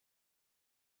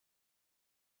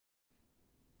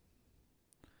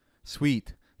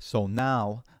Sweet. So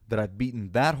now that I've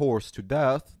beaten that horse to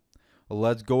death,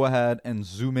 let's go ahead and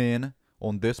zoom in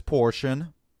on this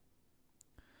portion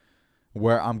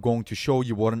where I'm going to show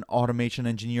you what an automation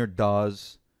engineer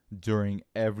does during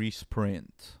every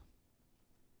sprint.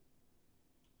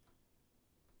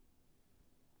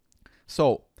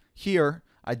 So here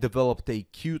I developed a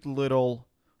cute little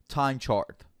time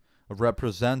chart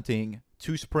representing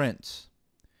 2 sprints.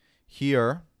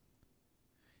 Here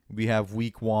we have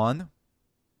week 1,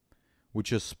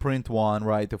 which is sprint 1,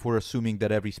 right? If we're assuming that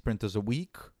every sprint is a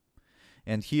week.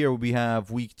 And here we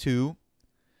have week 2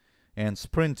 and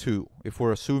sprint 2, if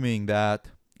we're assuming that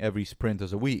every sprint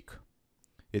is a week.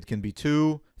 It can be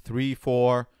 2, 3,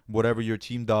 4, whatever your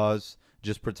team does.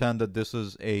 Just pretend that this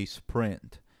is a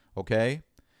sprint, okay?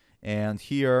 And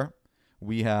here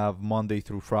we have Monday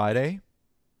through Friday.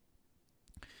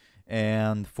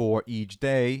 And for each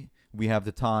day, we have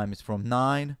the times from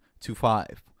 9 to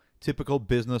 5. Typical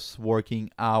business working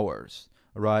hours,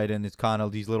 right? And it's kind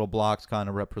of, these little blocks kind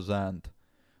of represent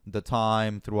the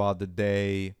time throughout the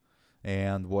day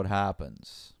and what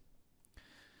happens.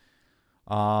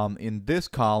 In this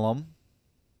column,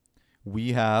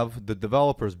 we have the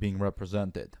developers being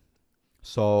represented.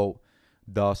 So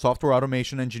the software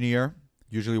automation engineer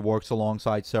usually works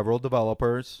alongside several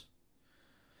developers,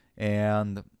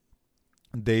 and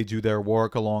they do their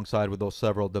work alongside with those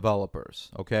several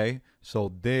developers, okay?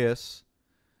 So this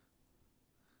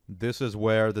is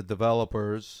where the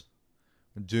developers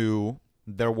do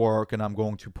their work, and I'm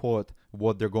going to put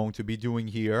what they're going to be doing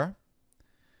here.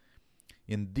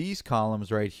 In these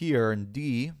columns right here, in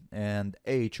D and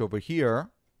H over here,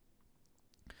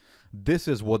 this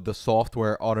is what the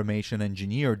software automation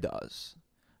engineer does.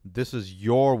 This is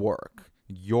your work,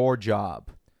 your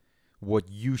job, what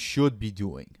you should be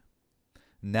doing.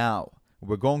 Now,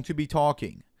 we're going to be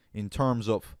talking in terms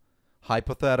of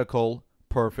hypothetical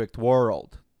perfect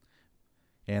world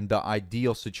and the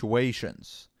ideal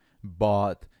situations,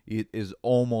 but it is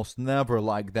almost never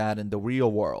like that in the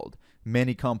real world.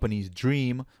 Many companies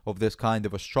dream of this kind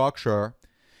of a structure,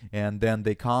 and then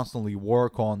they constantly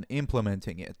work on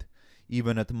implementing it.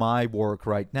 Even at my work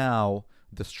right now,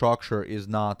 the structure is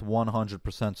not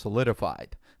 100%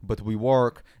 solidified, but we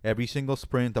work every single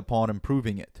sprint upon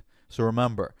improving it. So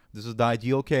remember, this is the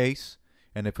ideal case,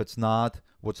 and if it's not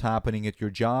what's happening at your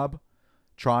job,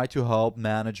 try to help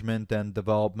management and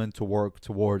development to work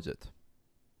towards it.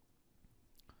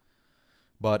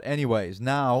 But anyways,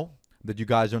 now that you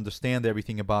guys understand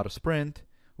everything about a sprint,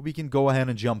 we can go ahead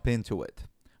and jump into it,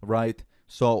 right?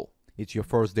 So it's your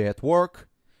first day at work,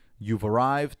 you've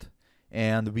arrived,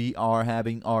 and we are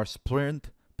having our sprint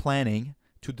planning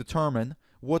to determine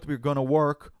what we're going to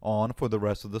work on for the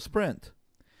rest of the sprint.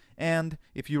 And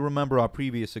if you remember our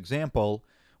previous example,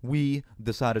 we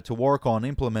decided to work on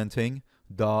implementing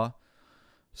the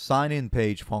sign-in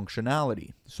page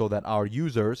functionality so that our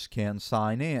users can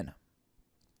sign in.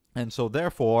 And so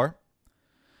therefore,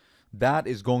 that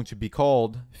is going to be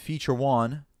called feature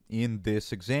 1 in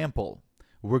this example.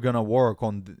 We're going to work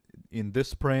on in this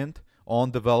sprint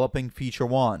on developing feature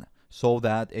 1 so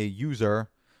that a user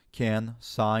can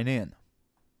sign in.